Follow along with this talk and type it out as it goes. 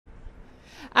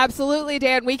Absolutely,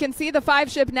 Dan. We can see the 5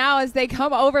 ship now as they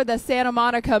come over the Santa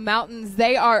Monica Mountains.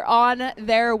 They are on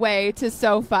their way to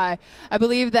SoFi. I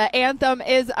believe the anthem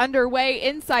is underway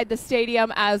inside the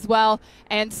stadium as well,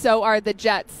 and so are the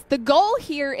Jets. The goal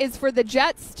here is for the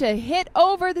Jets to hit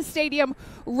over the stadium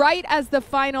right as the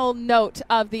final note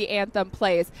of the anthem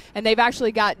plays. And they've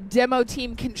actually got demo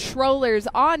team controllers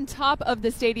on top of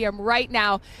the stadium right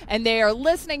now, and they are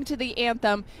listening to the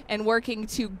anthem and working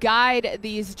to guide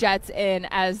these Jets in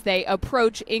as they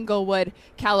approach Inglewood,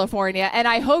 California. And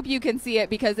I hope you can see it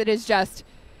because it is just,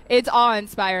 it's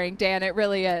awe-inspiring, Dan. It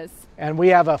really is. And we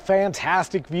have a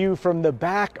fantastic view from the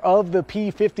back of the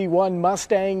P-51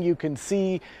 Mustang. You can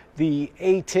see the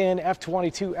A-10,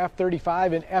 F-22,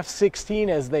 F-35, and F-16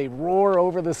 as they roar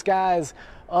over the skies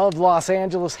of Los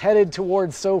Angeles, headed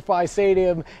towards SoFi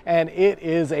Stadium. And it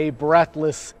is a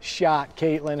breathless shot,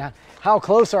 Caitlin. How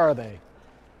close are they?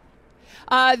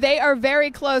 They are very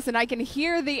close, and I can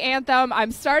hear the anthem.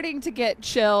 I'm starting to get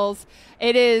chills.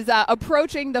 It is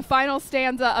approaching the final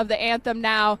stanza of the anthem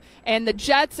now, and the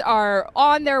Jets are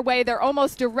on their way. They're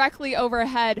almost directly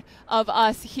overhead of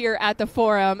us here at the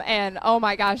Forum, and oh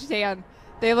my gosh, Dan,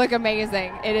 they look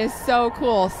amazing. It is so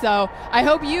cool. So I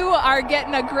hope you are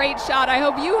getting a great shot. I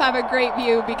hope you have a great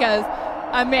view because,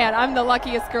 man, I'm the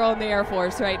luckiest girl in the Air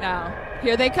Force right now.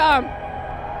 Here they come.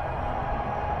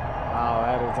 Wow,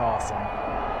 that is awesome.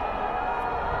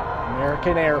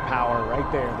 American air power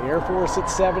right there. The Air Force at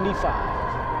 75.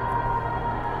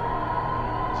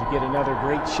 As you get another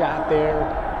great shot there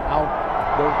out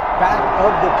the back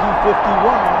of the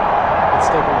P-51. Let's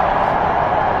take a look.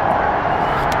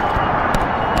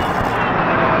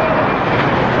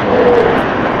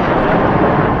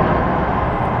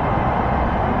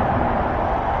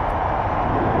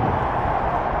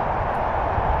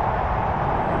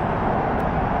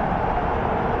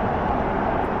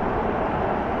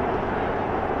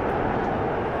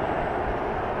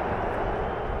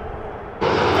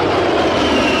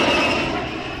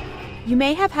 You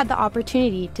may have had the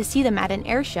opportunity to see them at an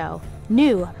air show.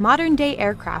 New, modern-day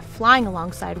aircraft flying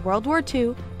alongside World War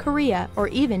II, Korea, or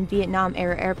even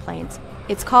Vietnam-era airplanes.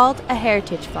 It's called a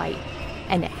heritage flight,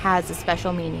 and it has a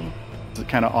special meaning. It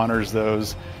kind of honors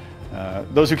those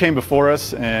who came before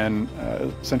us and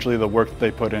essentially the work that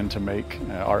they put in to make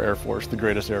our Air Force the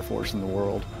greatest Air Force in the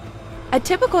world. A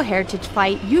typical heritage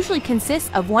flight usually consists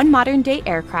of one modern-day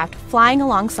aircraft flying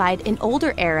alongside an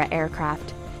older-era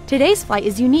aircraft. Today's flight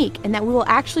is unique in that we will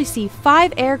actually see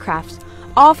 5 aircrafts,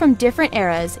 all from different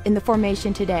eras, in the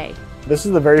formation today. This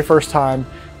is the very first time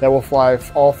that we'll fly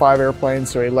all 5 airplanes,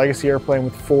 so a legacy airplane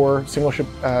with 4 single-ship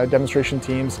demonstration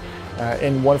teams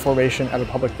in one formation at a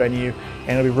public venue,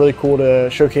 and it'll be really cool to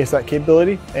showcase that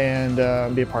capability and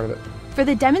be a part of it. For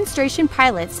the demonstration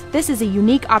pilots, this is a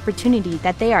unique opportunity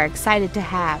that they are excited to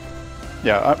have.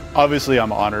 Yeah, obviously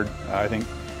I'm honored. I think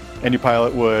any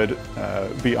pilot would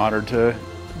be honored to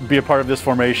be a part of this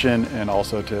formation and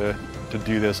also to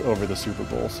do this over the Super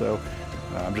Bowl. So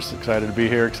I'm just excited to be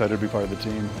here, excited to be part of the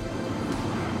team.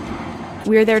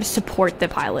 We're there to support the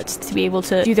pilots. To be able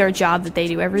to do their job that they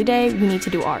do every day, we need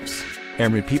to do ours.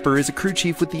 Airman Pieper is a crew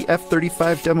chief with the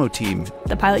F-35 demo team.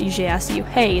 The pilot usually asks you,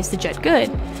 hey, is the jet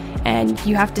good? And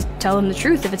you have to tell them the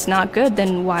truth. If it's not good,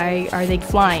 then why are they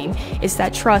flying? It's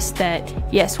that trust that,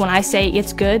 yes, when I say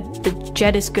it's good, the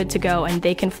jet is good to go and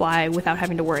they can fly without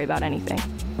having to worry about anything.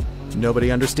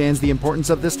 Nobody understands the importance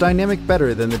of this dynamic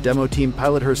better than the demo team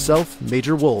pilot herself,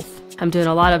 Major Wolf. I'm doing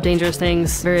a lot of dangerous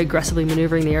things, very aggressively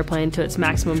maneuvering the airplane to its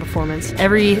maximum performance.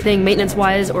 Everything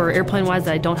maintenance-wise or airplane-wise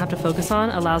that I don't have to focus on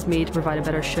allows me to provide a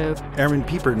better show. Airman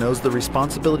Pieper knows the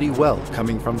responsibility well,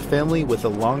 coming from a family with a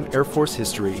long Air Force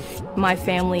history. My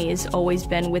family has always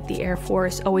been with the Air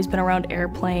Force, always been around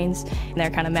airplanes, and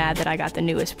they're kind of mad that I got the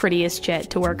newest, prettiest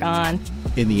jet to work on.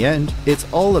 In the end, it's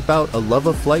all about a love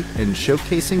of flight and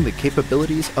showcasing the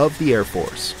capabilities of the Air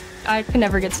Force. I could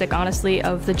never get sick, honestly,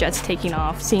 of the jets taking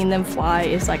off. Seeing them fly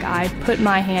is like I put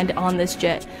my hand on this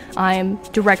jet. I am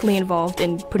directly involved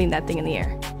in putting that thing in the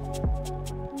air.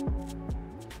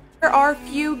 There are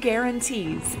few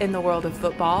guarantees in the world of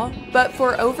football, but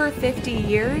for over 50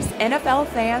 years, NFL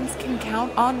fans can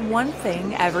count on one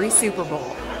thing every Super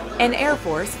Bowl: an Air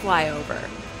Force flyover.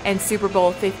 And Super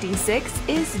Bowl 56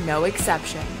 is no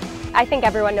exception. I think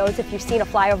everyone knows if you've seen a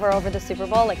flyover over the Super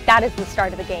Bowl, like that is the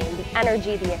start of the game. The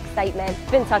energy, the excitement,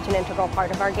 it's been such an integral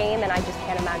part of our game, and I just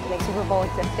can't imagine a Super Bowl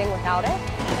existing without it.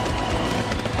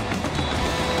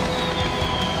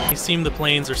 It seems the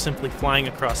planes are simply flying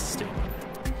across the stadium.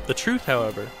 The truth,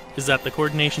 however, is that the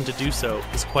coordination to do so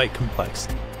is quite complex.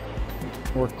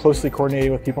 We're closely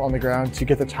coordinating with people on the ground to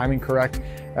get the timing correct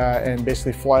and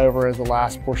basically fly over as the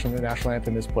last portion of the national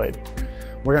anthem is played.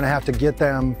 We're going to have to get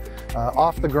them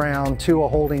off the ground to a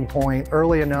holding point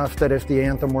early enough that if the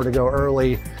anthem were to go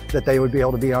early, that they would be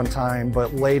able to be on time,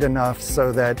 but late enough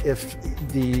so that if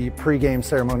the pregame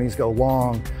ceremonies go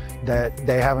long, that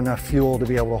they have enough fuel to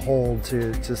be able to hold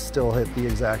to still hit the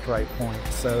exact right point.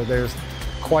 So there's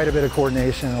quite a bit of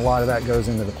coordination, and a lot of that goes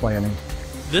into the planning.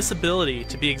 This ability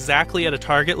to be exactly at a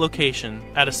target location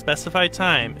at a specified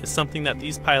time is something that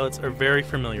these pilots are very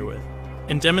familiar with.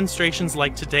 And demonstrations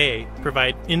like today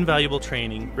provide invaluable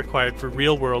training required for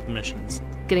real-world missions.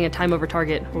 Getting a time over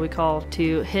target, what we call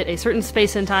to hit a certain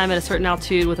space and time at a certain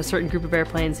altitude with a certain group of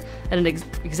airplanes at an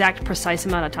exact precise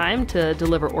amount of time to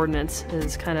deliver ordnance,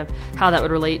 is kind of how that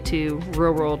would relate to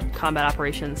real-world combat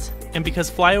operations. And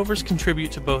because flyovers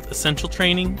contribute to both essential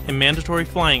training and mandatory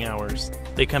flying hours,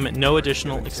 they come at no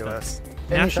additional expense.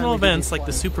 National events like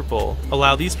the Super Bowl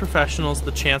allow these professionals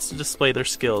the chance to display their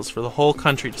skills for the whole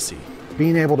country to see.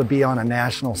 Being able to be on a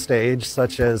national stage,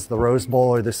 such as the Rose Bowl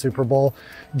or the Super Bowl,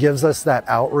 gives us that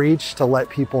outreach to let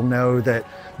people know that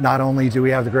not only do we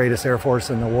have the greatest Air Force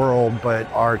in the world,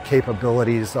 but our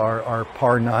capabilities are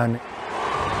par none.